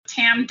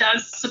TAM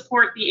does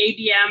support the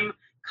ABM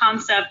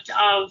concept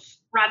of,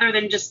 rather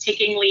than just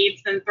taking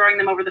leads and throwing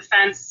them over the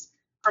fence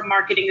from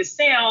marketing to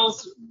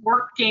sales,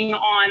 working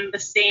on the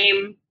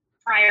same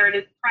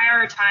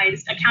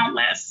prioritized account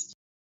list.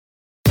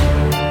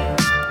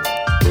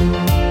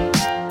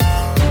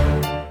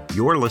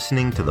 You're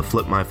listening to the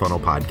Flip My Funnel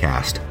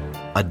podcast,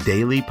 a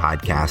daily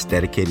podcast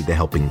dedicated to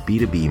helping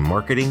B2B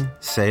marketing,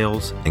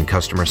 sales, and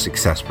customer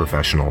success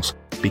professionals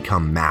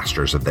become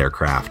masters of their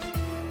craft.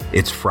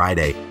 It's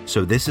Friday,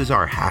 so this is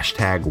our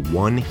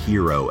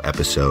 #OneHero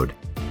episode.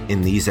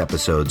 In these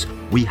episodes,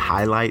 we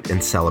highlight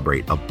and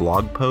celebrate a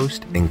blog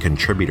post and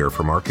contributor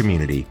from our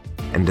community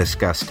and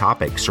discuss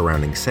topics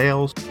surrounding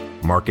sales,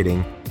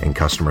 marketing, and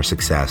customer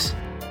success.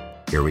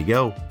 Here we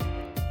go.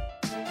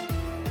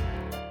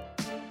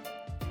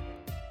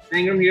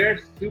 Sangram here,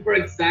 super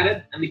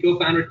excited. I'm the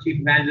co-founder, chief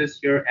evangelist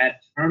here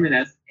at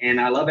Terminus, and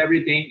I love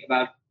everything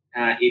about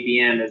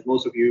ABM, as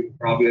most of you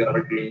probably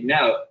already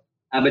know.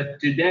 But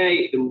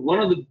today, one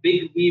of the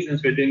big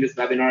reasons we're doing this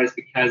webinar is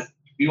because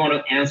we want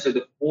to answer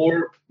the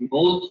 4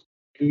 most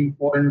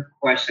important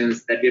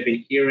questions that we've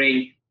been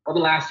hearing for the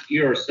last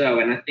year or so,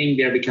 and I think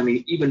they're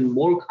becoming even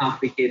more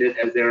complicated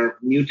as there are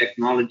new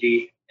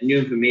technology and new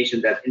information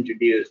that's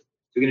introduced.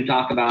 So we're going to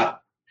talk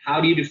about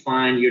how do you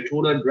define your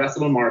total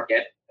addressable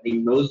market. I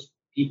think most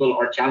people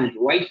are challenged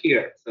right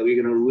here, so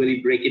we're going to really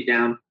break it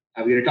down.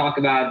 We're going to talk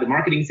about the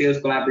marketing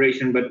sales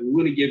collaboration, but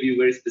really give you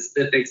very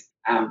specifics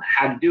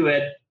how to do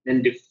it.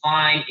 Then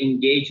define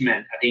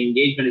engagement. I think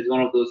engagement is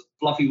one of those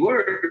fluffy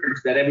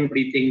words that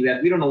everybody thinks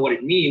that we don't know what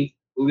it means.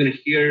 We're going to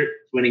hear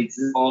through an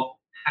example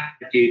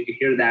how to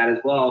hear that as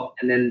well.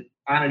 And then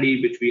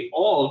finally, which we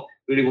all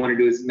really want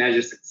to do, is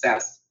measure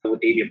success with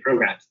ABM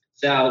programs.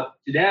 So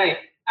today,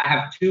 I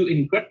have 2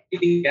 incredible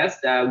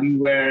guests. We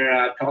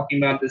were talking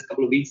about this a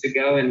couple of weeks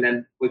ago, and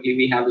then quickly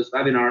we have this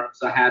webinar.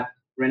 So I have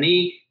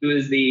Renny, who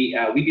is the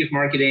VP of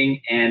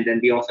Marketing, and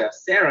then we also have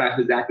Sarah,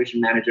 who's the Acquisition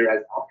Manager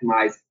at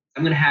Optymyze.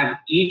 I'm going to have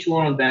each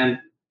one of them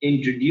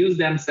introduce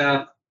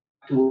themselves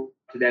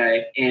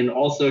today and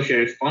also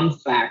share a fun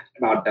fact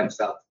about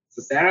themselves.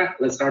 So Sarah,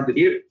 let's start with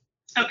you.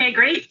 Okay,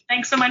 great.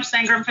 Thanks so much,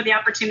 Sangram, for the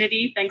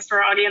opportunity. Thanks to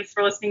our audience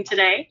for listening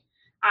today.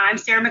 I'm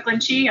Sarah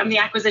McGlinchey. I'm the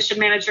Acquisition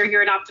Manager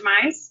here at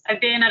Optymyze.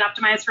 I've been at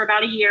Optymyze for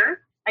about a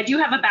year. I do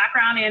have a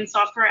background in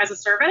software as a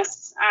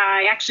service.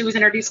 I actually was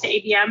introduced to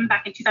ABM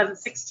back in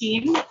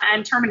 2016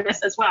 and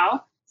Terminus as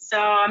well. So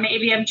my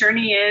ABM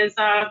journey is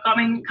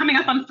coming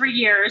up on 3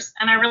 years,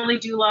 and I really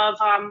do love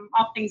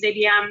all things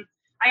ABM.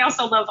 I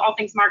also love all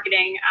things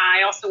marketing.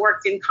 I also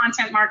worked in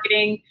content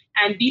marketing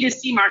and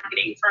B2C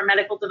marketing for a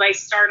medical device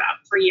startup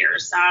for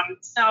years.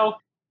 So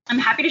I'm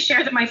happy to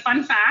share that my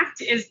fun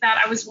fact is that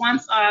I was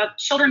once a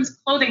children's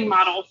clothing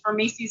model for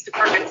Macy's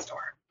department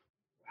store.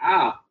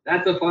 Wow,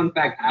 that's a fun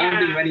fact. I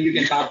don't think, Renny, you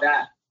can top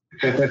that.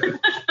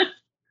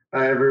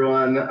 Hi,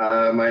 everyone.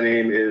 My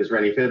name is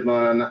Renny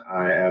Fidlon.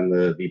 I am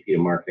the VP of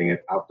Marketing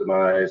at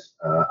Optymyze.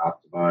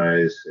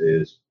 Optymyze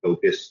is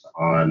focused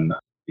on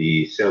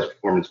the sales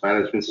performance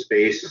management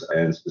space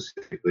and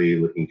specifically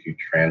looking to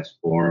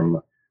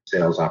transform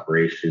sales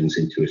operations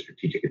into a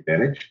strategic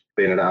advantage.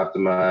 Been at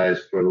Optymyze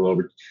for a little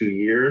over 2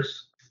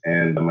 years,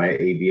 and my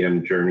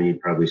ABM journey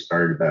probably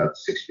started about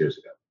 6 years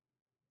ago.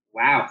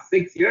 Wow,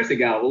 6 years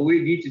ago. Well,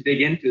 we need to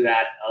dig into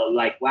that.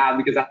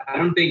 Because I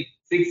don't think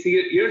 6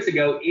 years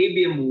ago,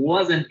 ABM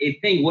wasn't a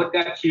thing. What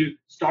got you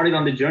started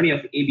on the journey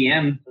of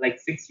ABM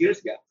 6 years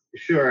ago?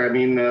 Sure. I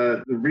mean,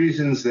 the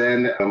reasons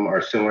then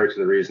are similar to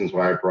the reasons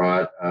why I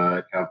brought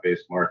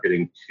account-based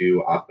marketing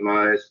to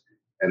Optymyze.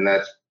 And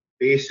that's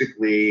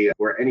basically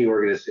where any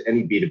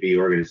B2B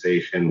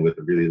organization with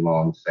a really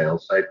long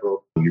sales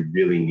cycle, you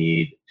really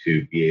need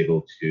to be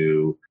able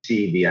to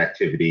see the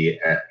activity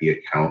at the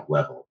account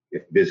level.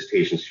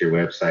 Visitations to your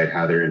website,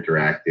 how they're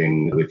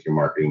interacting with your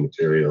marketing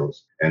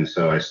materials. And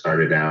so I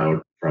started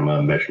out from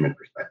a measurement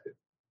perspective.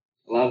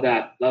 Love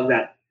that.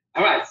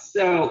 All right.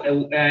 So,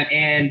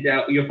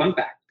 your fun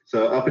fact.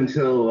 So up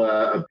until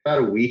about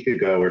a week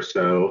ago or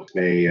so,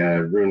 may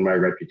ruin my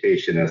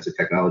reputation as a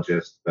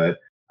technologist, but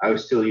I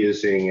was still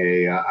using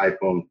a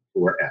iPhone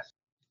 4S.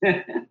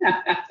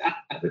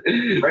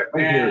 right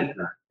here.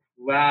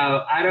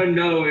 Wow. I don't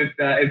know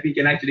if we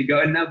can actually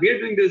go. And now we're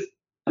doing this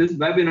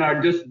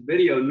webinar, just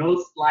video,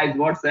 no slides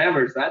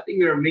whatsoever. So I think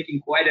we're making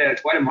quite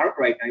a mark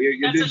right now. You're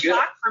That's doing a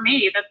shock for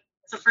me. That's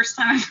the first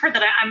time I've heard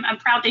that. I'm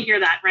proud to hear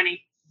that,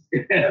 Renny.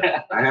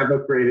 I have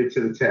upgraded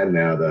to the 10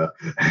 now, though.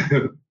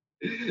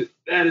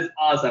 That is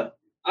awesome.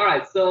 All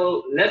right,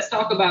 so let's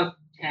talk about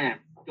TAM,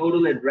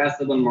 total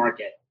addressable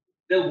market.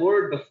 The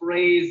word, the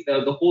phrase,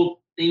 the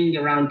whole thing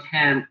around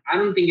TAM, I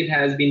don't think it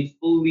has been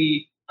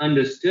fully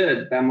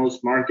understood by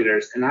most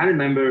marketers. And I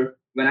remember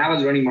when I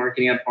was running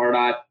marketing at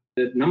Pardot,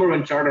 the number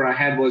one charter I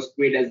had was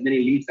create as many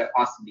leads as I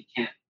possibly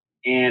can.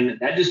 And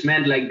that just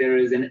meant there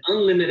is an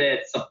unlimited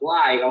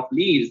supply of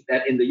leads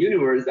that in the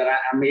universe that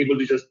I'm able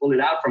to just pull it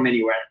out from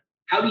anywhere.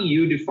 How do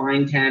you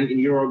define TAM in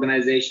your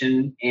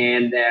organization,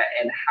 and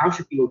how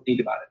should people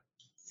think about it?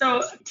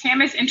 So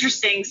TAM is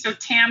interesting. So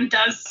TAM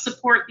does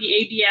support the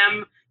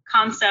ABM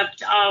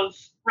concept of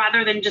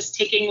rather than just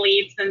taking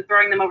leads and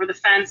throwing them over the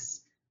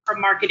fence from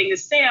marketing to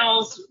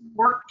sales,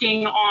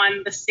 working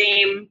on the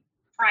same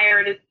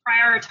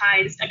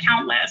prioritized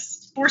account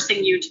list,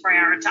 forcing you to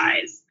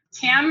prioritize.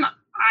 TAM,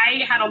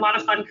 I had a lot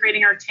of fun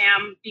creating our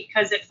TAM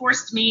because it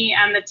forced me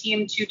and the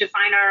team to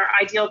define our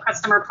ideal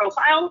customer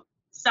profile.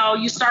 So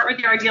you start with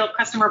your ideal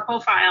customer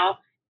profile,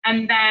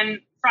 and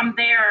then from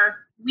there,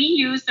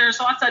 there's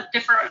lots of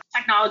different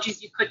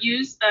technologies you could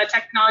use. The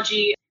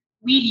technology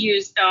we'd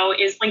use, though,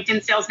 is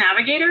LinkedIn Sales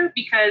Navigator,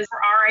 because for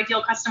our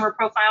ideal customer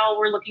profile,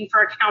 we're looking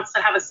for accounts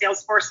that have a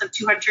sales force of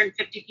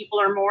 250 people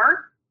or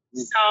more.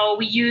 So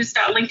we used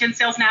LinkedIn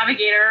Sales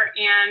Navigator,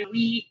 and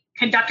we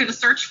conducted a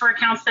search for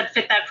accounts that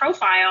fit that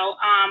profile.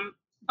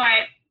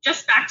 But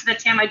just back to the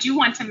TAM, I do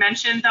want to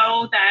mention,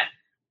 though, that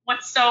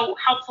what's so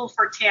helpful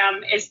for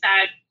TAM is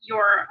that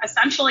you're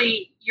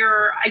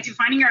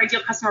defining your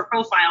ideal customer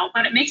profile,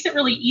 but it makes it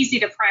really easy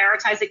to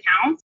prioritize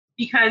accounts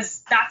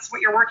because that's what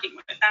you're working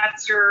with.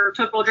 That's your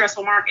total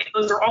addressable market.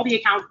 Those are all the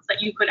accounts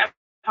that you could ever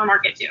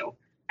market to.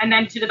 And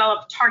then to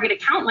develop target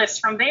account lists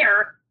from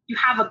there, you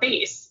have a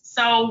base.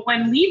 So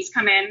when leads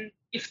come in,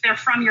 if they're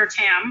from your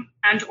TAM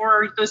and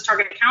or those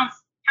target account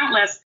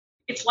lists,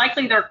 it's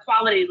likely they're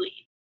quality leads.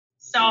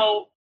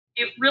 So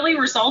it really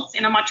results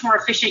in a much more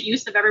efficient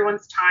use of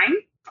everyone's time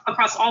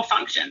across all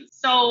functions.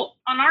 So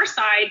on our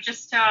side,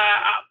 just to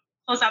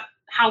close up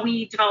how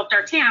we developed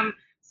our TAM,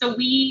 so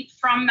we,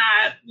 from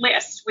that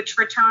list, which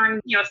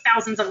returned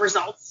thousands of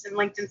results in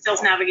LinkedIn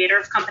Sales Navigator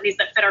of companies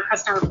that fit our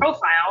customer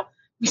profile,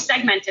 we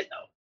segmented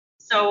those.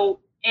 So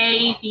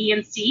A, B,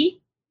 and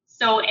C.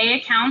 So A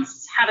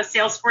accounts had a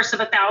sales force of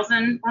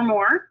 1,000 or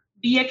more.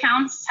 B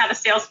accounts had a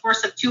sales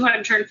force of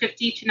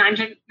 250 to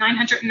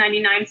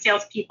 999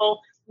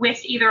 salespeople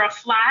with either a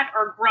flat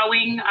or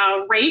growing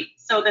rate.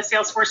 So the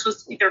sales force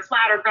was either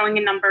flat or growing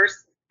in numbers.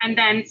 And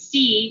then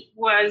C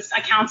was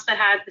accounts that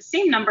had the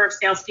same number of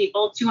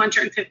salespeople,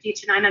 250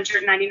 to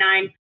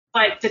 999,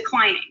 but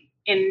declining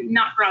and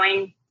not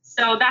growing.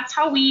 So that's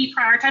how we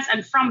prioritize.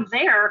 And from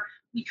there,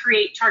 we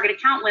create target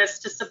account lists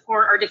to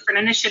support our different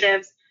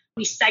initiatives.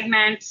 We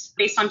segment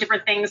based on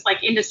different things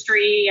like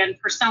industry and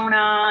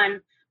persona,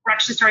 and we're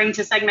actually starting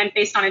to segment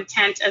based on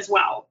intent as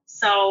well.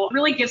 So it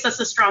really gives us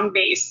a strong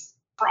base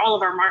for all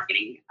of our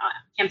marketing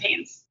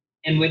campaigns.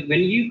 And when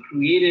you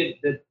created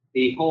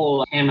the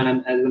whole TAM,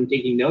 and as I'm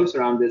taking notes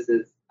around this,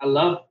 is I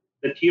love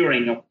the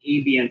tiering of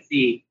A, B, and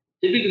C.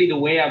 Typically, the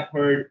way I've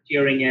heard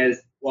tiering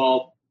is,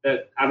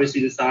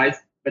 obviously the size,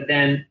 but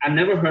then I've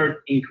never heard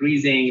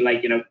increasing,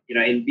 like,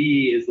 in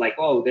B is like,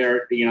 oh,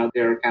 they're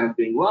kind of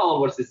doing well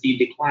versus C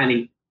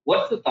declining.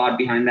 What's the thought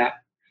behind that?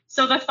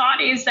 So the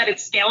thought is that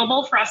it's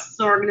scalable for us as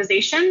an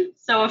organization.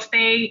 So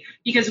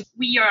because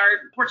we are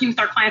working with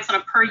our clients on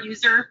a per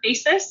user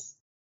basis.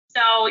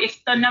 So if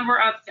the number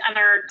of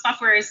our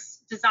software is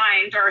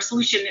designed, or our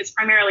solution is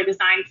primarily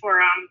designed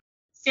for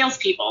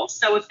salespeople.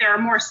 So if there are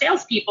more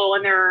salespeople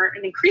and they are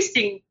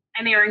increasing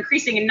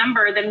in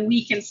number, then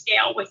we can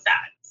scale with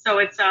that. So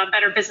it's a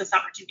better business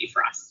opportunity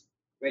for us.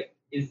 Great.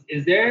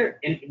 Is there,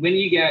 when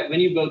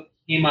you both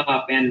came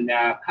up, and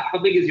how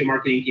big is your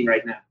marketing team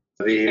right now?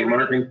 The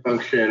marketing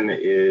function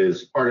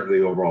is part of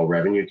the overall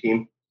revenue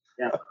team.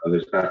 Yeah.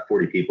 There's about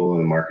 40 people in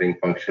the marketing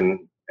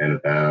function and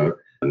about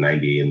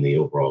 90 in the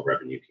overall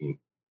revenue team.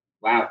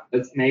 Wow,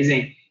 that's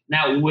amazing.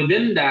 Now,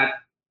 within that,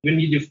 when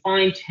you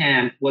define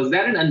TAM, was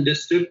that an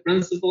understood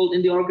principle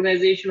in the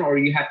organization, or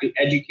you have to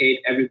educate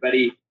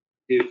everybody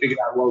to figure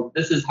out, well,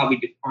 this is how we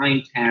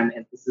define TAM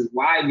and this is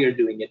why we are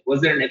doing it?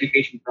 Was there an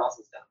education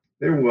process done?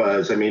 There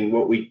was. I mean,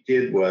 what we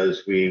did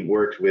was we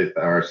worked with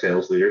our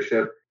sales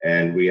leadership,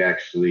 and we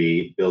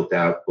actually built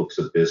out books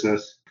of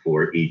business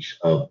for each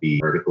of the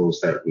verticals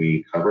that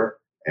we cover.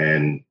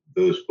 And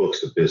those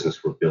books of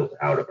business were built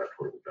out of our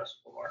total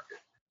addressable market.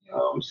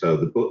 So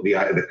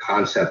the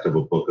concept of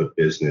a book of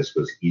business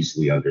was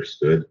easily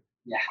understood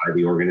by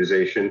the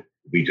organization.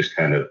 We just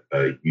kind of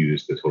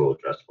used the total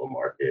addressable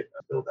market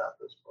to build out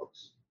those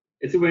books.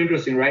 It's super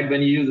interesting, right?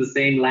 When you use the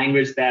same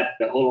language that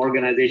the whole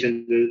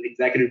organization, the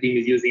executive team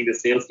is using, the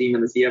sales team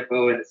and the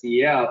CFO and the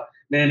CEO,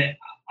 then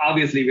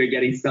obviously we're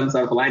getting some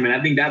sort of alignment.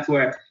 I think that's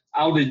where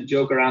I always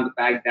joke around the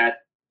fact that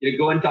you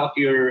go and talk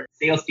to your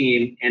sales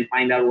team and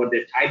find out what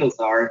their titles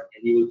are,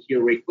 and you will hear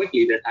very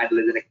quickly their title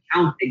is an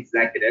account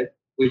executive,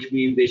 which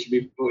means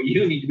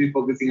you need to be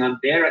focusing on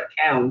their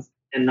accounts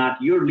and not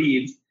your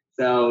leads.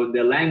 So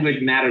the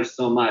language matters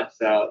so much.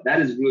 So that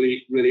is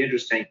really, really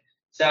interesting.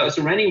 So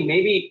Renny,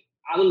 maybe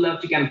I would love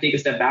to kind of take a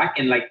step back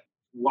and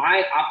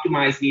why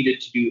Optymyze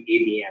needed to do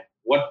ABM?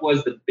 What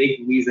was the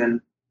big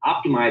reason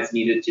Optymyze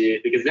needed to?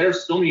 Because there are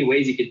so many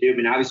ways you could do it. I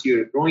mean, obviously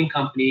you're a growing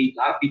company. A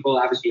lot of people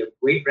obviously have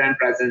great brand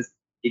presence.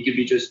 You could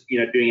be just,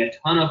 doing a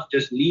ton of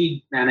just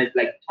lead manage,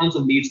 tons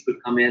of leads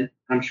could come in.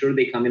 I'm sure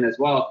they come in as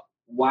well.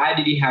 Why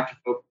did you have to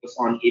focus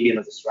on ABM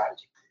as a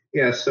strategy?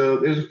 Yeah, so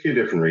there's a few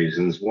different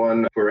reasons.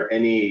 One, for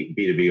any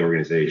B2B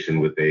organization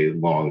with a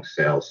long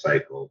sales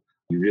cycle,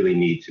 you really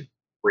need to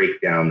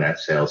break down that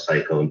sales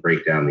cycle and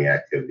break down the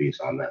activities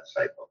on that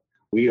cycle.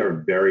 We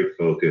are very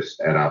focused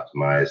at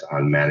Optymyze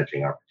on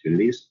managing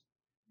opportunities.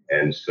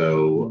 And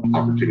so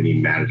opportunity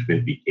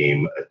management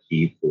became a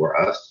key for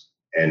us.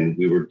 And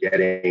we were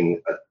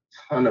getting a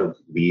ton of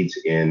leads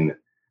in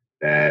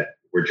that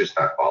were just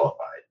not qualified.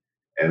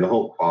 And the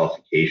whole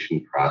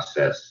qualification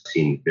process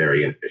seemed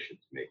very inefficient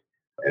to me.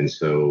 And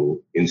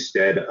so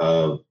instead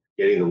of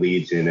getting the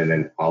leads in and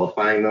then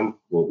qualifying them,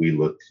 what we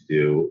looked to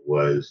do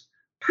was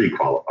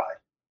pre-qualify.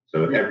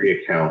 So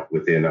every account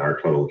within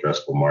our total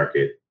addressable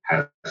market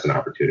has an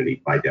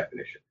opportunity by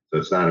definition. So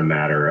it's not a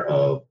matter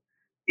of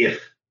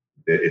if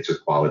it's a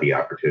quality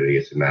opportunity,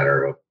 it's a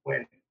matter of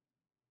when.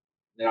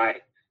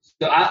 Right.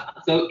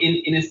 So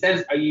in a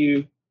sense, are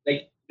you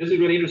like, this is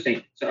really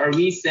interesting. So are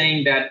we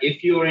saying that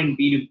if you're in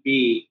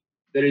B2B,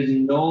 there is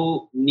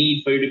no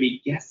need for you to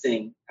be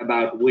guessing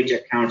about which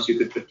accounts you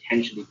could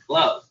potentially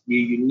close?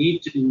 You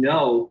need to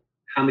know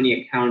how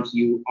many accounts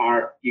you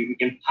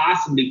can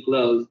possibly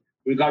close,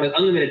 regardless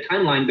unlimited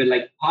timeline, but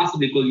like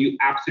possibly close. You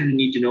absolutely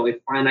need to know a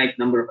finite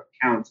number of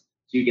accounts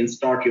so you can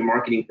start your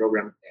marketing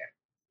program there.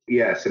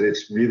 Yes, and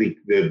it's really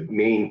the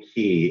main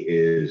key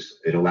is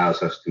it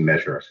allows us to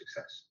measure our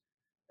success.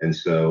 And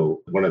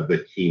so one of the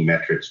key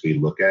metrics we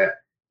look at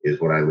is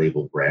what I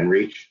label brand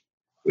reach,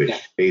 which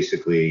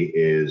basically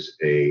is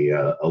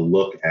a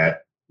look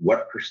at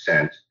what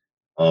percent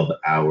of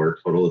our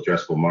total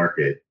addressable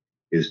market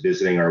is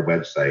visiting our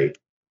website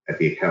at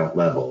the account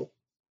level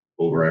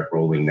over a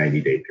rolling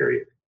 90-day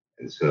period.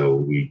 And so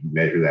we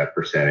measure that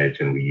percentage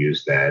and we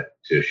use that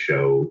to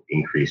show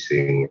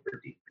increasing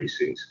or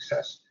decreasing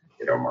success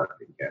in our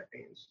marketing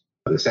campaigns.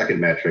 The second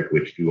metric,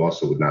 which you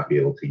also would not be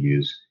able to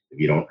use if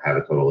you don't have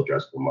a total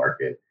addressable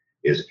market,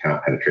 is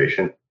account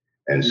penetration.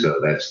 And so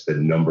that's the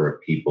number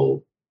of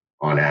people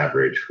on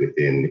average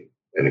within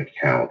an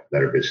account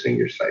that are visiting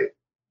your site.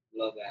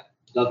 Love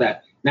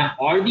that. Now,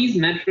 are these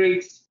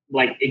metrics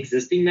like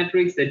existing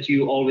metrics that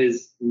you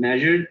always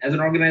measured as an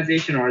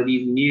organization, or are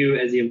these new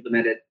as you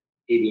implemented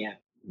ABM?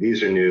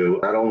 These are new,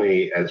 not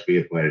only as we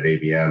implemented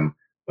ABM,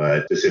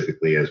 but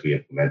specifically as we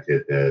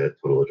implemented the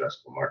total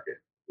addressable market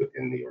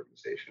within the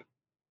organization.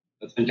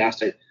 That's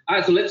fantastic. All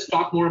right, so let's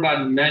talk more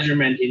about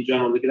measurement in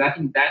general, because I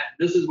think that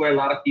this is where a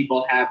lot of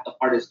people have the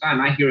hardest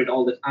time. I hear it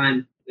all the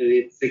time.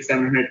 It's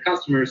 600-700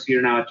 customers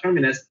here now at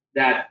Terminus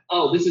that,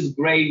 oh, this is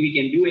great. We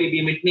can do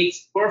ABM. It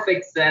makes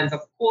perfect sense.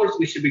 Of course,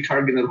 we should be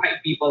targeting the right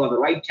people on the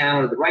right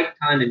channel at the right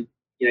time and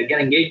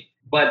get engaged.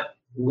 But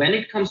when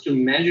it comes to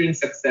measuring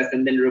success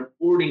and then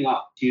reporting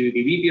up to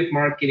the VP of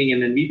marketing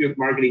and then VP of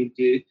marketing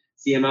to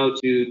CMO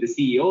to the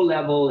CEO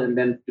level and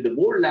then to the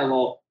board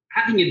level,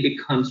 I think it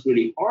becomes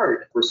really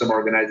hard for some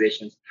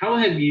organizations. How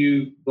have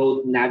you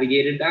both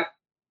navigated that?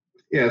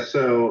 Yeah,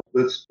 so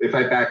if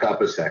I back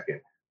up a second,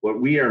 what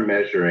we are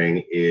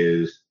measuring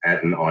is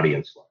at an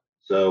audience level.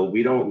 So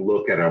we don't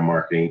look at our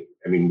marketing.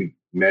 I mean, we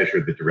measure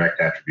the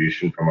direct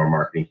attribution from our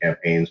marketing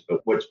campaigns,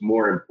 but what's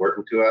more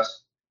important to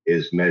us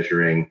is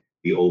measuring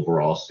the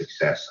overall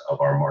success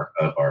of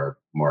our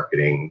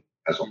marketing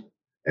as a whole.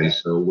 And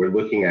so we're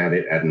looking at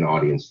it at an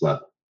audience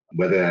level.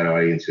 Whether that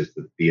audience is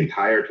the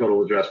entire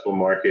total addressable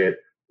market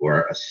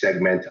or a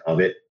segment of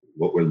it,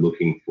 what we're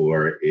looking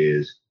for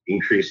is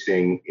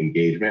increasing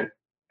engagement,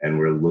 and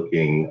we're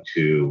looking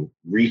to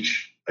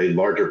reach a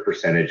larger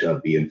percentage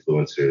of the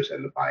influencers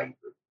and the buying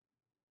group.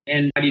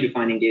 And how do you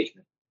define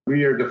engagement?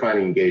 We are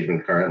defining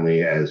engagement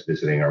currently as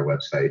visiting our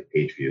website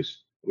page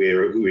views.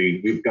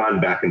 We've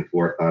gone back and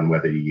forth on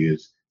whether you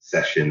use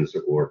sessions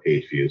or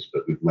page views,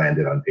 but we've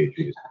landed on page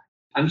views.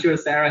 I'm sure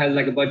Sarah has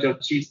like a bunch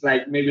of sheets,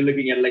 like maybe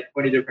looking at like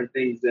 20 different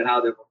things and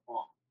how they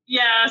perform.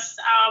 Yes,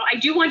 I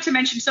do want to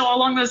mention, so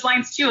along those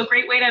lines too, a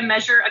great way to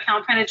measure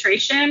account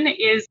penetration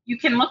is you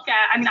can look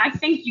at, I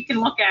think you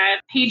can look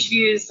at page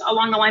views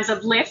along the lines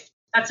of lift.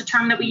 That's a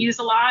term that we use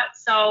a lot.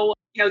 So,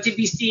 did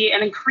we see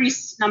an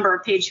increased number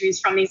of page views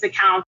from these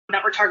accounts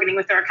that we're targeting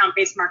with our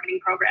account-based marketing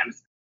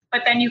programs?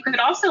 But then you could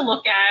also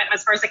look at,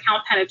 as far as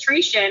account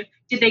penetration,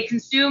 did they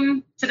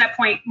consume, to that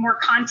point, more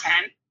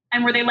content?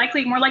 And were they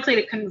more likely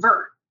to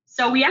convert?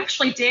 So we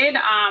actually did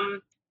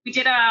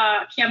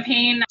a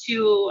campaign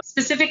to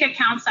specific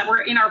accounts that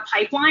were in our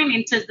pipeline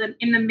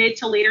in the mid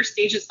to later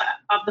stages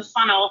of the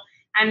funnel,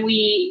 and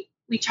we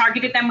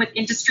targeted them with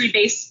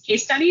industry-based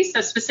case studies,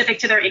 so specific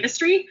to their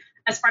industry,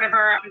 as part of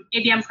our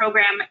ABM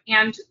program.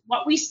 And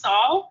what we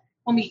saw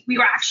when we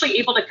were actually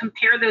able to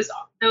compare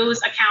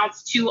those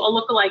accounts to a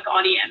lookalike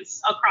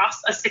audience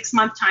across a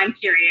 6-month time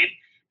period.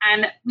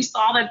 And we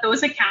saw that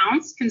those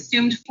accounts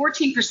consumed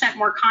 14%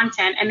 more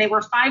content, and they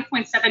were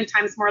 5.7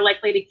 times more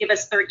likely to give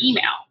us their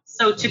email,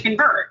 so to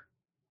convert.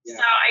 Yeah.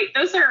 So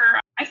those are,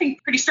 I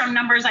think, pretty strong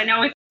numbers. I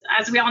know,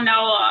 as we all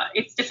know,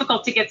 it's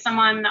difficult to get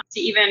someone to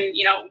even,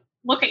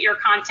 look at your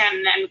content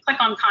and then click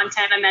on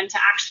content, and then to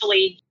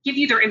actually give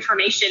you their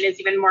information is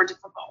even more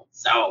difficult.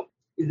 So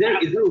is there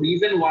a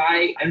reason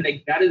why? And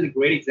that is a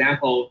great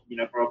example,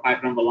 for a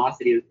pipeline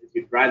velocity as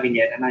you're driving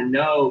it. And I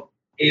know,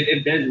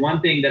 if there's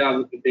one thing that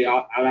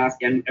I'll ask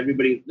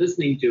everybody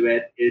listening to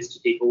it is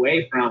to take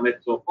away from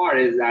it so far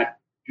is that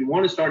if you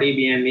want to start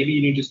ABM, maybe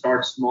you need to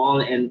start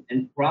small and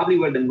probably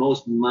where the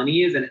most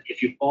money is. And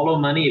if you follow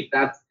money, if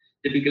that's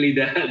typically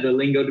the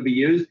lingo to be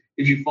used,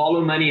 if you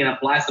follow money and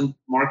apply some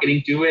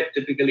marketing to it,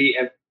 typically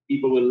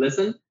people will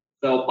listen.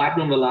 So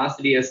pipeline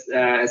velocity, as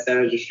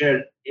Sarah just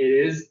shared, it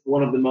is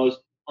one of the most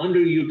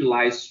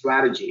underutilized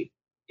strategy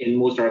in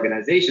most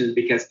organizations,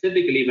 because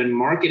typically when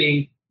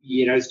marketing,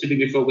 is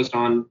typically focused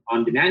on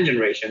demand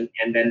generation,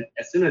 and then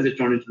as soon as it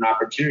turns into an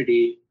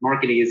opportunity,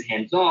 marketing is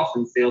hands off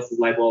and sales is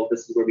like, well,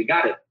 this is where we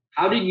got it.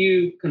 How did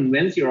you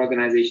convince your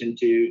organization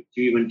to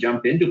even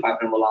jump into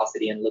pipeline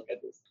velocity and look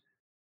at this?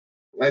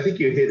 I think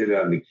you hit it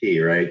on the key,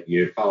 right?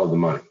 You follow the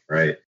money,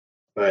 right?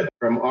 But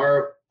from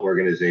our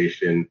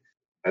organization,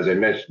 as I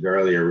mentioned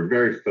earlier, we're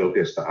very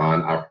focused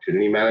on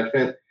opportunity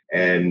management.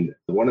 And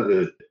one of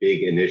the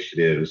big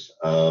initiatives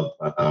of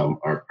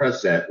our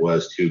president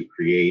was to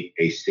create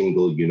a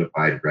single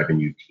unified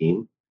revenue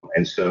team.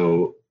 And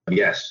so,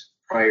 yes,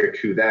 prior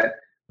to that,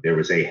 there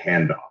was a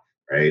handoff,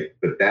 right?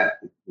 But that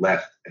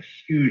left a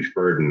huge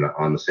burden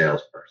on the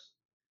salesperson,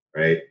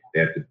 right?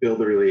 They have to build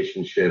the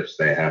relationships.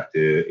 They have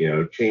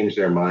to, change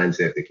their minds.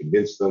 They have to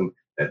convince them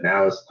that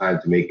now is the time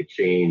to make a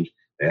change.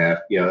 They have,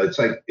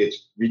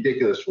 it's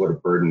ridiculous what a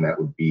burden that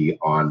would be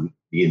on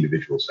the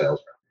individual sales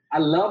rep. I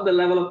love the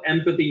level of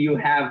empathy you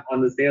have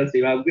on the sales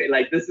team.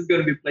 Like, this is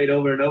going to be played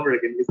over and over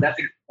again, because that's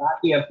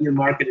exactly a few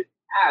marketers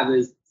have,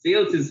 is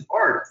sales is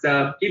hard.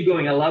 So keep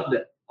going. I loved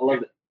it.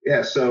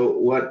 Yeah. So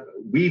what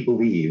we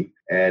believe,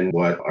 and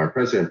what our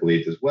president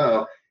believes as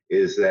well,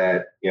 is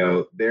that,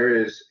 there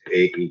is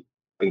a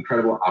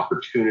incredible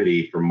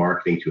opportunity for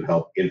marketing to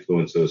help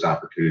influence those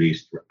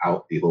opportunities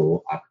throughout the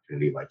whole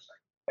opportunity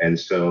lifecycle. And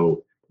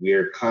so we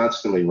are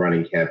constantly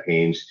running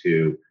campaigns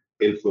to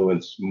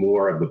influence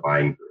more of the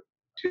buying group,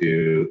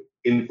 to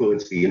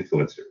influence the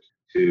influencers,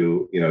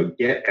 to,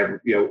 get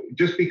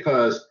just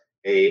because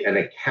an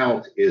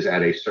account is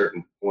at a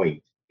certain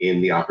point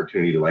in the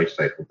opportunity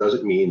lifecycle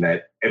doesn't mean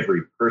that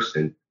every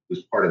person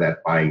who's part of that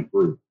buying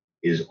group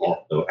is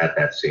also at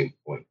that same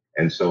point.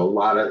 And so a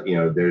lot of,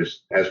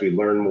 as we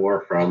learn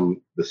more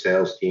from the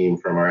sales team,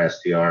 from our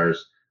SDRs,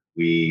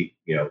 we,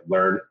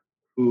 learn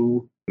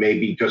who may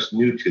be just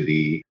new to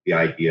the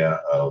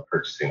idea of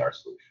purchasing our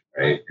solution,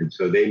 right? And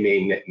so they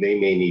may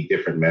need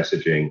different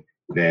messaging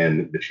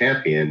than the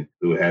champion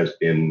who has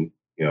been,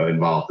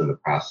 involved in the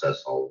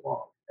process all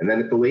along. And then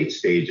at the late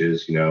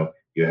stages,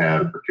 you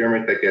have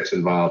procurement that gets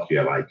involved, you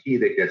have IT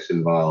that gets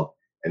involved,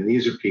 and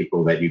these are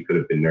people that you could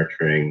have been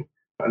nurturing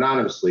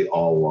anonymously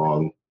all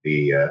along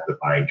the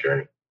buying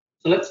journey.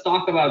 So let's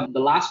talk about the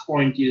last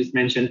point you just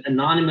mentioned,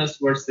 anonymous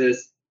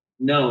versus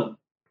known.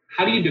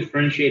 How do you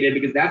differentiate it?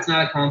 Because that's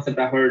not a concept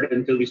I heard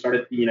until we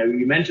started,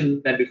 you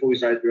mentioned that before we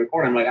started to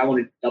record. I'm like, I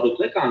want to double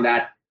click on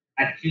that.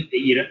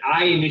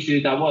 I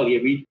initially thought, well,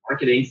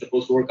 marketing is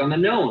supposed to work on the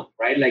known,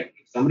 right? Like,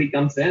 if somebody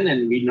comes in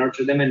and we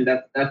nurture them, and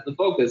that's the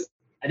focus.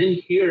 I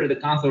didn't hear the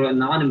concept of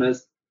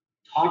anonymous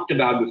talked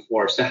about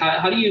before. So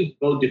how do you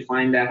both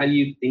define that? How do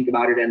you think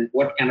about it, and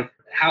what kind of,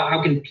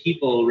 how can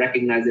people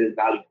recognize it as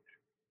valuable?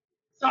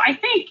 So I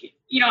think,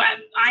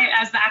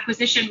 as the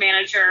acquisition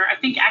manager, I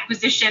think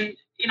acquisition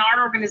in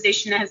our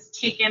organization has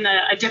taken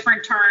a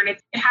different turn. It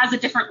has a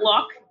different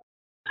look.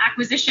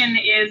 Acquisition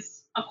is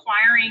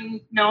acquiring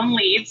known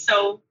leads.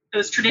 So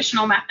those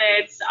traditional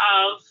methods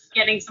of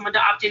getting someone to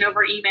opt in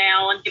over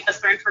email and give us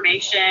their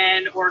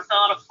information or fill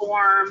out a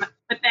form.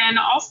 But then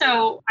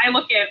also I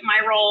look at my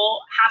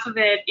role, half of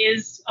it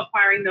is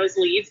acquiring those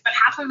leads, but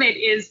half of it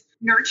is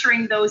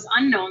nurturing those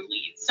unknown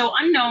leads. So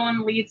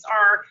unknown leads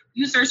are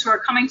users who are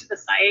coming to the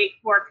site,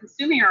 who are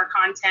consuming our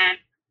content,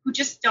 who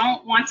just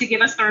don't want to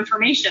give us their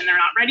information. They're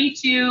not ready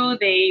to,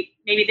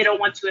 maybe they don't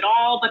want to at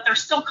all, but they're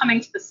still coming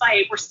to the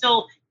site. We're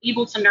still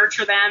able to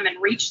nurture them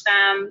and reach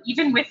them,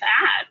 even with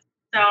ads.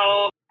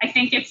 So I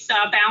think it's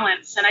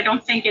balance, and I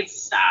don't think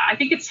I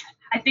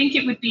think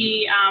it would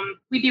be,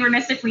 we'd be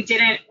remiss if we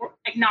didn't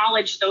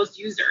acknowledge those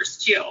users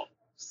too.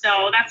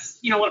 So that's,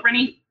 what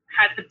Renny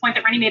had, the point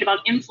that Renny made about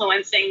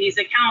influencing these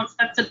accounts.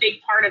 That's a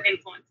big part of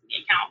influencing the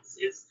accounts,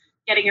 is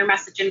getting your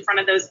message in front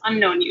of those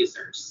unknown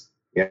users.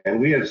 Yeah, and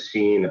we have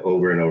seen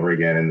over and over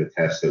again in the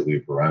tests that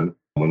we've run,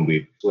 when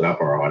we split up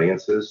our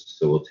audiences,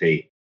 so we'll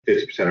take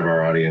 50% of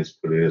our audience,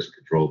 put it as a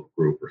control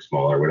group or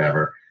smaller,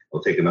 whatever.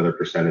 We'll take another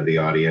percent of the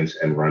audience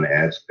and run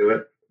ads to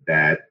it,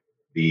 that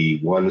the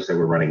ones that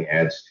we're running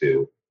ads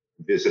to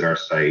visit our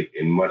site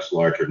in much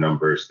larger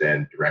numbers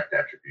than direct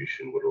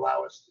attribution would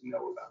allow us to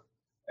know about.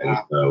 And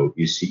so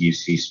you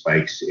see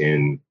spikes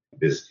in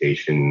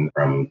visitation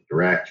from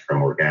direct,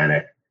 from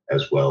organic,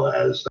 as well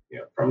as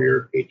from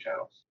your paid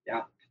channels.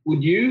 Yeah.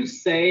 Would you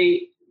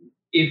say,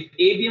 if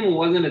ABM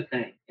wasn't a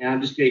thing, and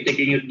I'm just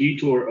taking a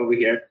detour over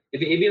here,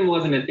 if ABM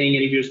wasn't a thing,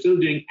 and if you're still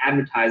doing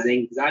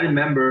advertising, because I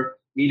remember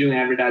me doing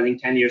advertising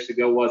 10 years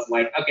ago was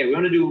like, okay, we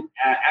want to do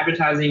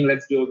advertising.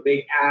 Let's do a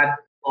big ad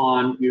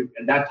on,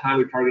 at that time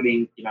we're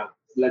targeting,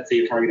 let's say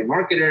you're targeting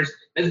marketers.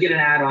 Let's get an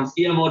ad on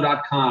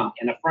CMO.com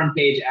and a front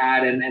page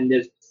ad, and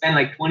just spend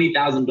like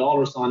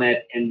 $20,000 on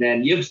it. And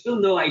then you have still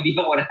no idea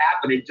what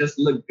happened. It just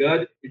looked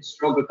good. It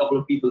stroked a couple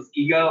of people's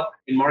ego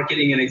in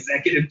marketing and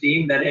executive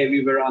team that, hey,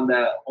 we were on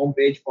the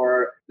homepage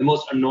for the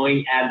most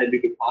annoying ad that we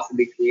could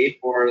possibly create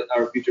for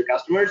our future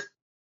customers.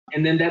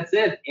 And then that's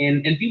it.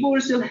 And people were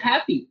still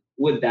happy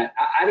with that.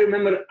 I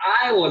remember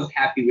I was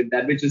happy with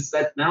that, which is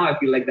such, now I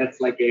feel like that's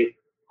like a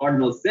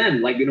cardinal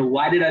sin. Like,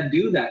 why did I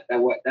do that? That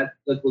was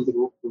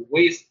a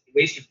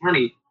waste of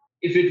money.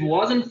 If it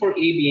wasn't for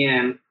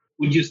ABM,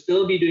 would you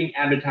still be doing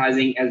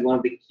advertising as one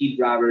of the key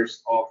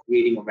drivers of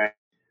creating awareness?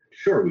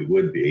 Sure, we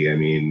would be. I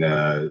mean,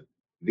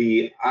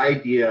 the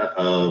idea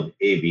of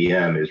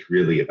ABM is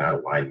really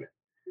about alignment.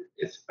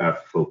 It's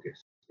about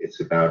focus. It's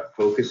about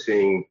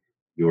focusing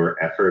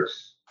your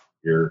efforts,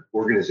 your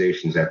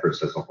organization's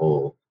efforts as a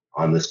whole,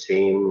 on the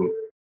same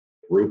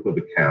group of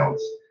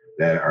accounts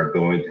that are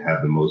going to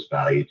have the most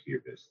value to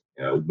your business.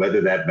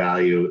 Whether that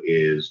value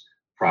is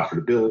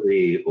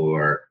profitability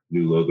or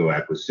new logo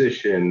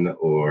acquisition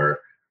or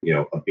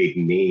a big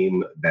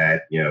name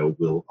that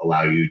will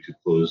allow you to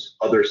close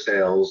other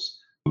sales,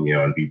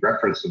 and be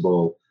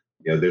referenceable.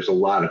 There's a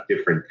lot of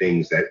different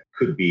things that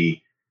could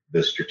be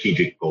the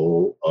strategic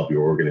goal of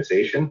your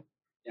organization.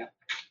 Yeah.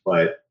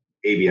 But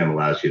ABM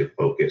allows you to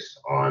focus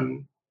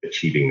on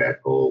achieving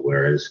that goal,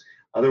 whereas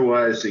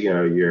otherwise,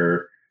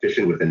 you're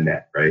fishing with a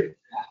net, right?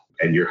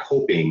 Yeah. And you're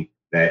hoping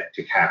that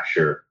to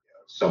capture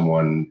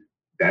someone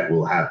that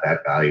will have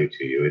that value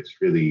to you. It's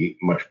really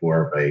much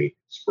more of a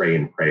spray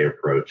and pray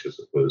approach as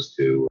opposed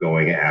to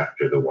going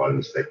after the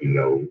ones that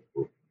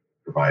will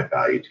provide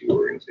value to your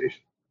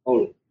organization.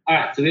 Oh, all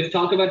right. So we've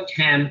talked about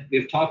TAM.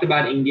 We've talked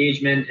about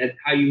engagement and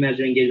how you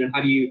measure engagement.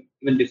 How do you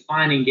even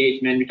define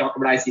engagement? We talked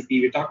about ICP.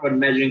 We talked about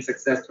measuring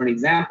success for an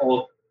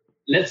example.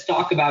 Let's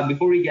talk about,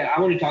 I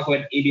want to talk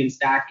about ABM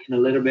stack in a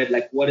little bit.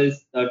 Like, what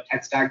is the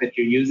tech stack that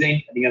you're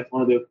using? I think that's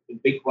one of the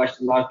big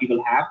questions a lot of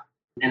people have,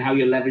 and how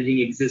you're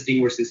leveraging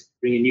existing versus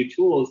bringing new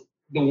tools.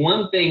 The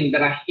one thing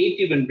that I hate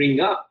to even bring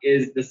up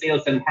is the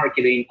sales and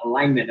marketing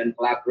alignment and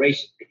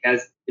collaboration,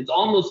 because it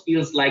almost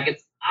feels like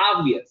it's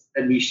obvious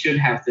that we should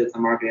have sales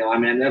and marketing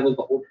alignment. And that was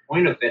the whole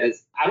point of it.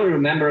 Is I don't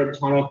remember a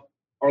ton of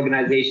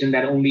organizations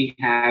that only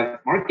have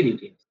marketing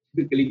teams.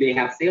 Typically, they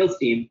have sales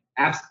teams.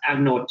 I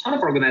know a ton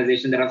of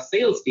organizations that have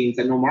sales teams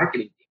and no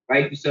marketing team,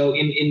 right? So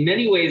in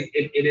many ways,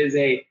 it is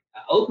a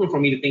open for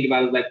me to think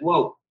about it like,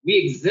 whoa, we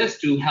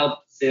exist to help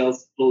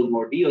sales close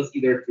more deals,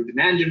 either through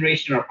demand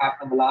generation or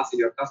platform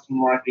velocity or customer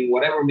marketing,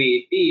 whatever may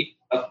it be.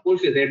 Of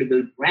course, we're there to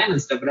build brand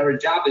and stuff, but our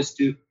job is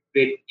to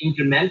create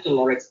incremental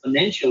or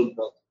exponential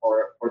growth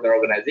for their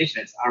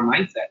organization. It's our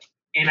mindset.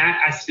 And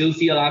I still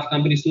see a lot of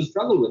companies who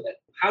struggle with it.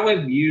 How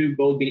have you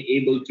both been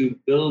able to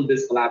build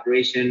this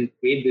collaboration,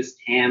 create this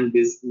TAM,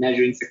 this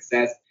measuring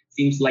success?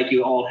 Seems like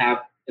you all have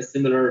a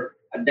similar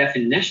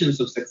definitions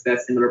of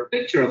success, similar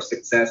picture of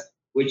success,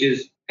 which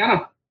is kind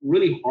of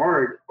really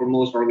hard for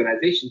most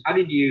organizations.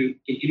 Can you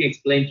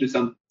explain to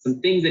some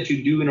things that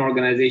you do in an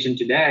organization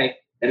today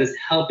that is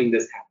helping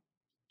this happen?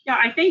 Yeah,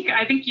 I think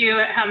you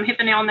hit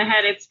the nail on the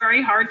head. It's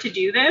very hard to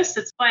do this.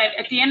 But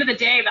at the end of the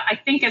day, I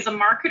think as a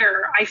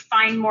marketer, I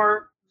find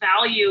more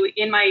value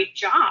in my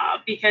job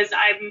because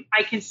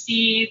I can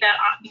see that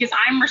because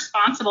I'm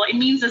responsible. It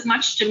means as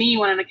much to me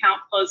when an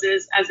account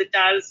closes as it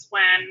does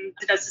when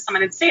it does to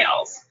someone in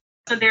sales.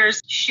 So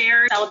there's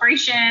shared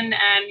celebration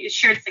and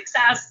shared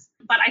success.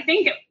 But I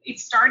think it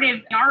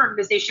started in our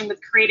organization with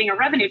creating a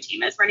revenue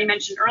team, as Renny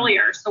mentioned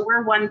earlier. So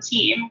we're one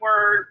team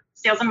where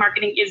sales and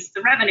marketing is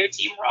the revenue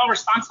team. We're all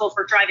responsible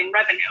for driving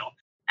revenue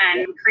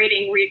and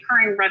creating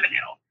recurring revenue.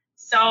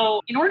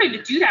 So in order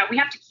to do that, we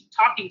have to keep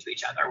talking to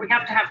each other. We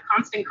have to have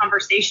constant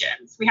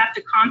conversations. We have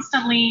to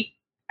constantly,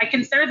 I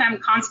consider them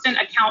constant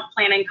account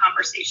planning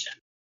conversations.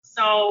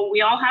 So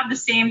we all have the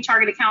same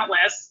target account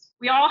list.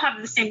 We all have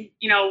the same,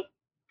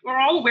 we're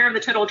all aware of the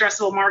total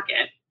addressable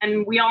market.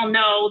 And we all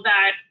know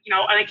that,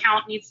 an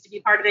account needs to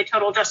be part of the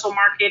total addressable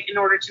market in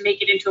order to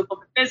make it into a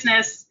book of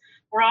business.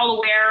 We're all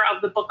aware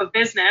of the book of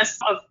business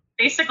of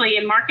basically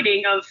in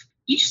marketing of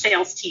each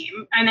sales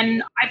team. And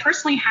then I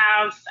personally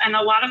have, and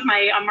a lot of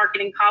my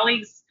marketing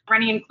colleagues,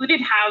 Renny included,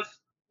 have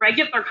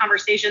regular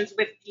conversations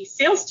with the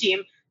sales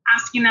team,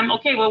 asking them,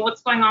 okay, well,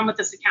 what's going on with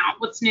this account?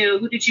 What's new?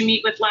 Who did you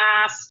meet with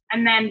last?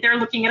 And then they're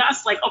looking at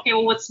us like, okay,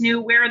 well, what's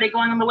new? Where are they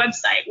going on the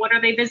website? What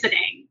are they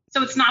visiting?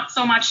 So it's not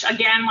so much,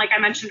 again, like I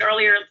mentioned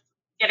earlier,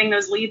 getting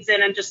those leads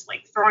in and just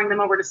like throwing them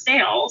over to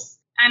sales.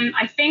 And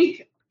I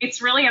think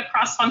it's really a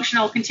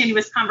cross-functional,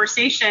 continuous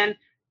conversation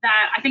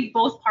that I think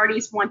both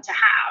parties want to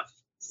have.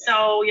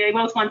 So they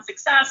both want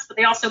success, but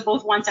they also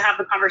both want to have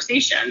the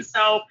conversation.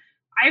 So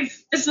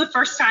this is the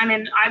first time,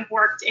 and I've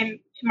worked in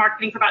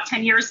marketing for about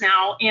 10 years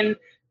now in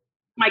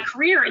my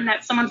career, in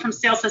that someone from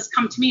sales has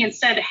come to me and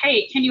said,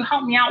 hey, can you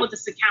help me out with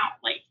this account?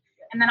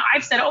 And then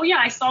I've said, oh yeah,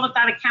 I saw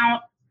that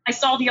account, I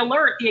saw the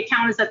alert, the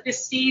account is at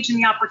this stage in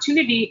the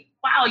opportunity.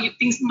 Wow,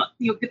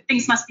 good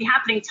things must be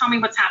happening. Tell me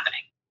what's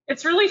happening.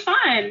 It's really fun.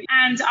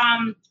 And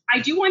I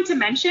do want to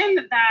mention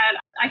that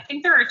I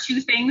think there are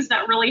two things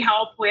that really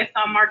help with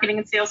marketing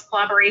and sales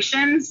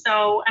collaboration.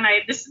 So,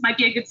 this might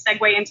be a good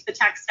segue into the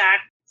tech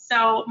stack.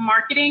 So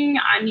marketing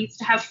needs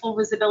to have full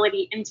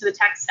visibility into the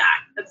tech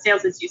stack that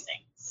sales is using.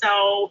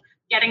 So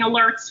getting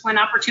alerts when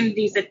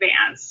opportunities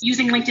advance,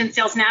 using LinkedIn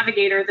Sales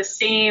Navigator, the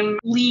same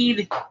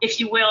lead, if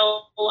you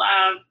will,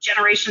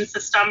 generation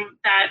system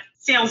that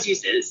sales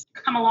uses,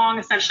 come along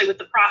essentially with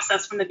the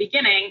process from the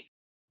beginning,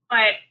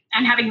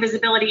 and having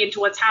visibility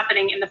into what's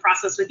happening in the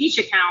process with each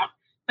account.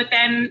 But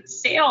then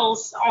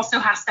sales also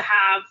has to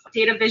have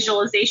data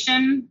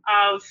visualization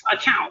of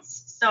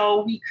accounts.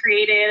 So we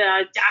created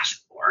a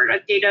dashboard, a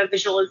data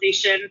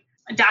visualization,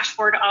 a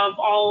dashboard of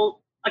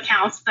all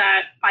accounts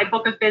that by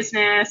book of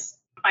business,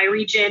 by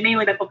region,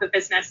 mainly by book of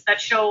business, that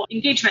show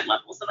engagement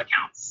levels of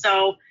accounts.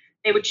 So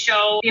they would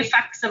show the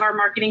effects of our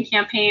marketing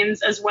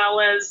campaigns, as well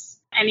as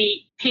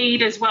any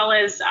paid, as well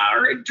as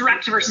our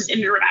direct versus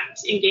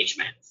indirect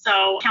engagement.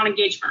 So account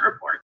engagement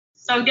report.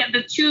 So get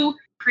the two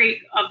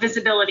create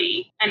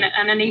visibility and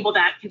enable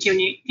that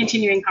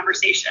continuing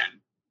conversation.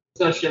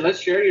 So let's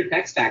share your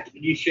tech stack.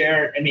 Can you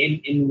share,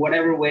 in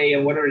whatever way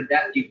and whatever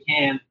depth you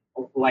can,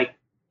 of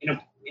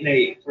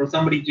for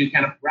somebody to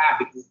kind of grab,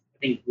 because I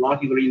think a lot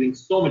of people are using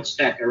so much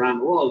tech around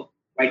the world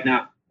right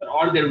now, but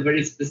are there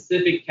very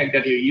specific tech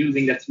that you're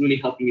using that's really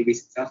helping you be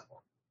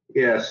successful?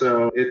 Yeah,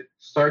 so it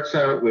starts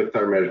out with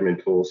our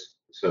measurement tools.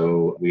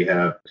 So we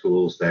have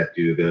tools that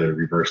do the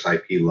reverse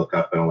IP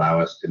lookup and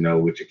allow us to know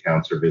which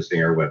accounts are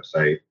visiting our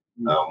website.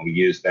 We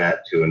use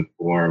that to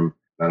inform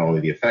not only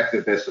the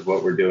effectiveness of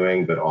what we're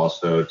doing, but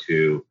also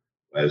to,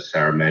 as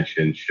Sarah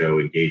mentioned, show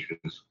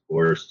engagement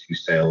scores to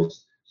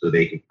sales so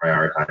they can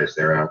prioritize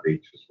their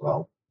outreach as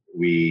well.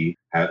 We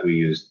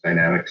use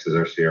Dynamics as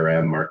our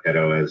CRM,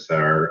 Marketo as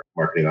our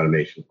marketing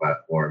automation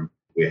platform.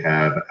 We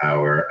have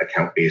our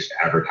account-based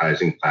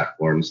advertising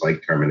platforms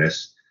like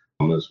Terminus,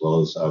 as well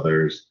as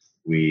others.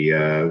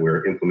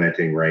 We're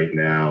implementing right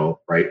now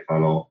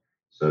BrightFunnel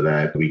so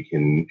that we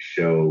can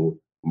show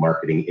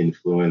marketing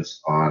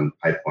influence on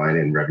pipeline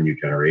and revenue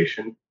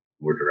generation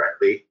more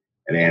directly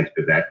and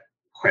answer that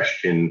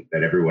question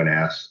that everyone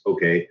asks,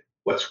 okay,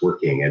 what's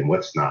working and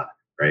what's not,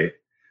 right?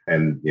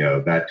 And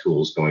that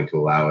tool is going to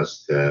allow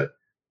us to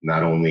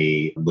not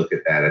only look at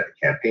that at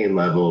the campaign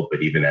level,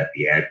 but even at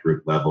the ad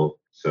group level.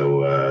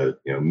 So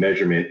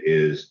measurement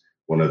is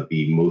one of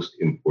the most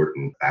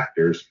important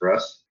factors for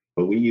us.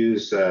 But we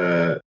use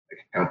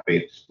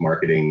account-based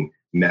marketing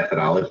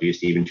methodologies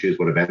to even choose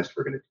what events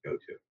we're going to go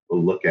to.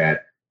 We'll look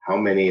at how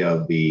many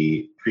of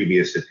the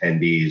previous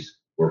attendees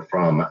were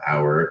from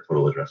our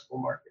total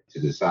addressable market to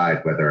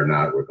decide whether or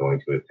not we're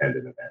going to attend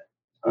an event.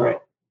 Right.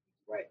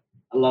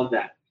 I love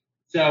that.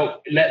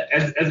 So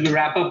as we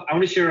wrap up, I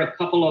want to share a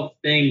couple of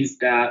things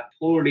that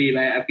totally,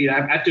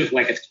 I took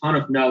a ton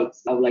of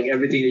notes of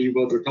everything that you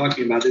both were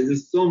talking about. There's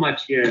just so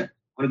much here.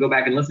 I want to go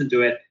back and listen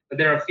to it. But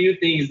there are a few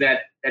things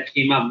that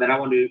came up that I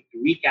want to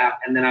recap,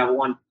 and then I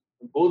want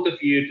both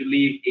of you to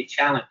leave a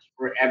challenge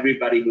for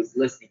everybody who's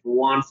listening, who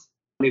wants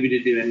maybe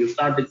to do. And we'll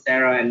start with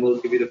Sarah, and we'll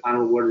give you the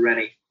final word,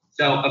 Renny.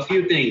 So a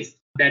few things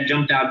that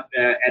jumped out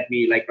at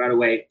me right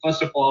away.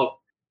 First of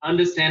all,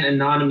 understand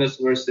anonymous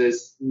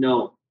versus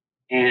known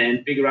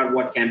and figure out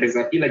what campaigns.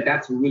 I feel like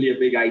that's really a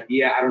big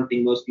idea. I don't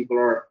think most people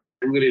are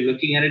really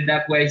looking at it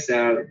that way.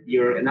 So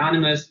your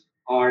anonymous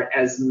are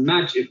as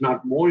much, if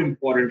not more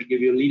important, to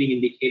give you leading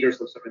indicators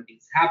of certain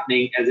things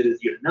happening as it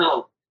is your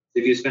known.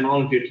 So if you spend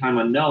all of your time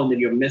unknown, then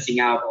you're missing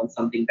out on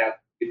something that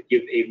could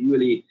give a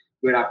really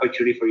great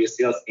opportunity for your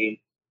sales team.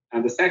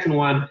 And the second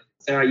one,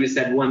 Sarah, you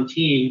said one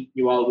team.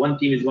 One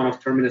team is one of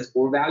Terminus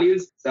core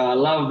values. So I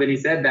love when you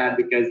said that,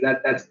 because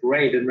that's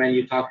great. And when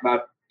you talk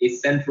about a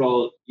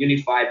central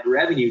unified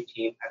revenue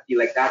team, I feel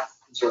like that's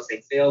sort of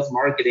saying sales,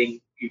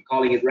 marketing, you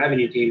calling it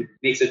revenue team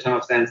makes a ton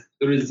of sense.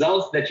 The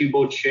results that you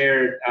both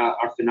shared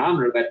are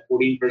phenomenal, that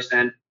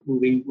 14%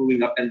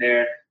 moving up in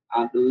there,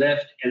 the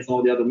lift and some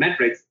of the other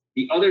metrics.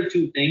 The other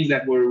two things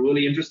that were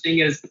really interesting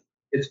is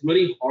it's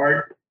really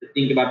hard to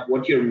think about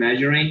what you're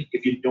measuring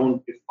if you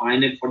don't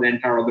define it for the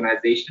entire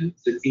organization.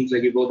 So it seems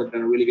like you both have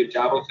done a really good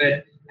job of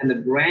it. And the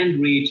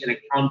brand reach and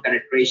account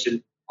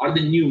penetration are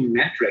the new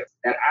metrics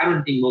that I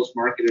don't think most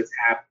marketers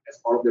have as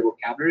part of their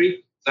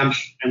vocabulary. So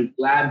I'm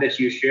glad that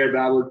you shared,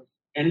 but I would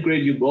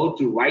encourage you both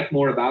to write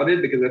more about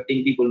it, because I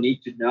think people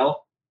need to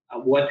know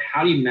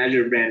how do you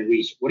measure brand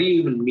reach? What do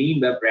you even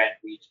mean by brand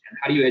reach? And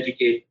how do you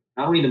educate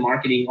not only the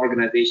marketing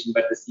organization,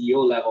 but the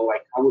CEO level?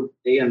 How would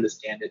they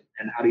understand it?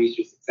 And how do you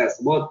achieve success?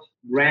 So both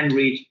brand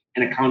reach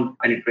and account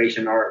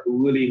penetration are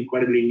really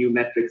incredibly new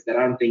metrics that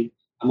I don't think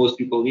most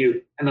people knew.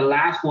 And the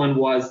last one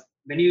was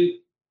when you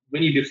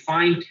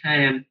define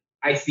TAM,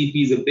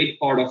 ICP is a big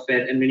part of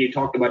it. And when you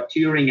talked about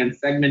tiering and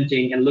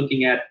segmenting and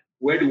looking at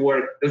where to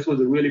work, this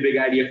was a really big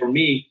idea for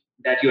me,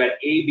 that you had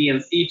A, B,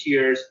 and C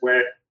tiers,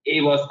 where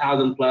A was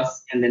 1,000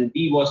 plus, and then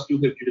B was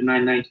 250 to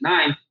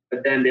 999,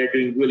 but then they're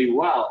doing really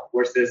well,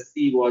 versus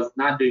C was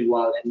not doing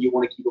well, and you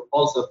want to keep a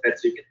pulse of it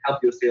so you can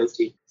help your sales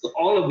team. So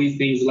all of these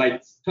things,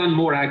 a ton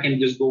more, I can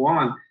just go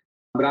on,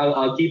 but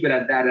I'll keep it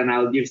at that, and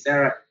I'll give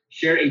Sarah,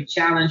 share a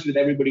challenge with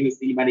everybody who's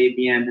thinking about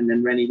ABM, and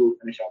then Renny will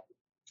finish off.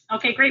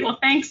 Okay, great. Well,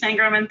 thanks,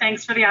 Sangram, and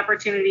thanks for the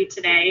opportunity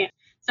today.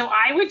 So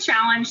I would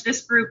challenge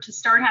this group to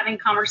start having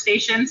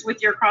conversations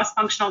with your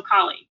cross-functional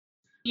colleagues.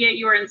 be it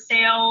you're in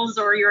sales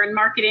or you're in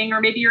marketing,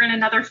 or maybe you're in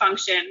another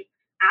function.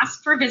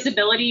 Ask for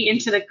visibility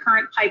into the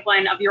current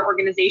pipeline of your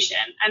organization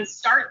and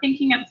start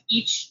thinking of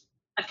each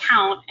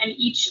account and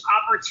each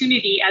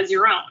opportunity as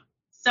your own.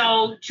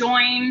 So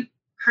join,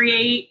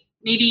 create,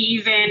 maybe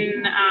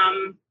even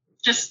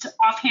just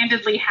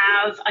offhandedly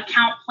have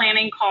account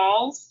planning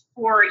calls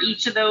for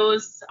each of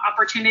those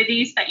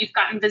opportunities that you've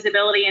gotten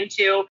visibility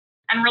into,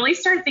 and really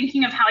start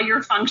thinking of how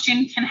your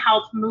function can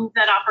help move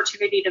that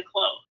opportunity to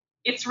close.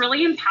 It's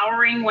really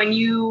empowering when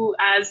you,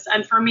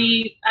 and for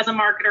me as a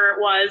marketer,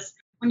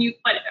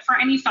 but for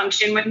any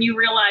function, when you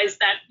realize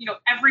that,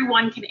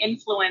 everyone can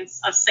influence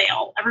a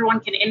sale, everyone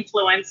can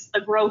influence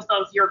the growth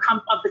of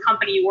of the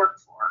company you work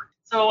for.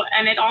 So,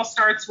 and it all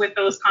starts with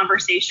those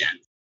conversations.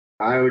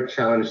 I would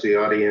challenge the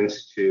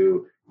audience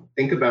to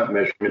think about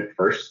measurement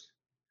first.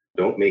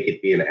 Don't make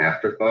it be an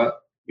afterthought.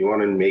 You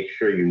want to make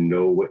sure you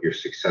know what your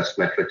success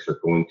metrics are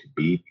going to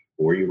be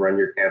before you run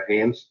your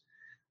campaigns.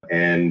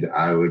 And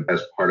I would,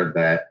 as part of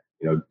that,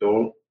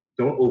 don't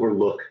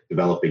overlook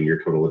developing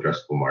your total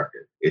addressable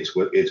market. It's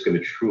going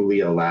to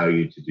truly allow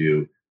you to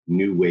do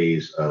new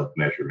ways of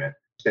measurement.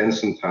 Spend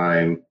some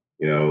time,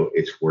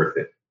 it's worth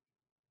it.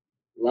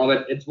 Love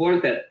it. It's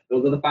worth it.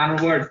 Those are the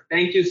final words.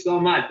 Thank you so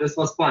much. This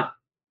was fun.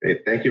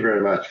 Great. Thank you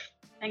very much.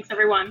 Thanks,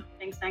 everyone.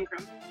 Thanks,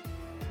 Sangram.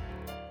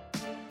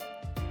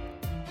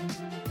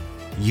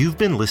 You've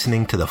been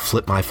listening to the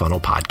Flip My Funnel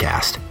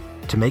podcast.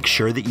 To make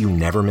sure that you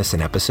never miss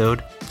an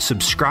episode,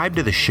 subscribe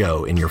to the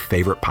show in your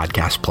favorite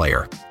podcast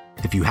player.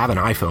 If you have an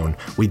iPhone,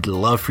 we'd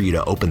love for you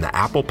to open the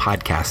Apple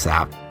Podcasts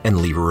app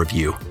and leave a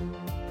review.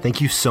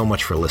 Thank you so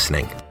much for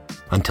listening.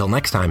 Until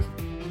next time.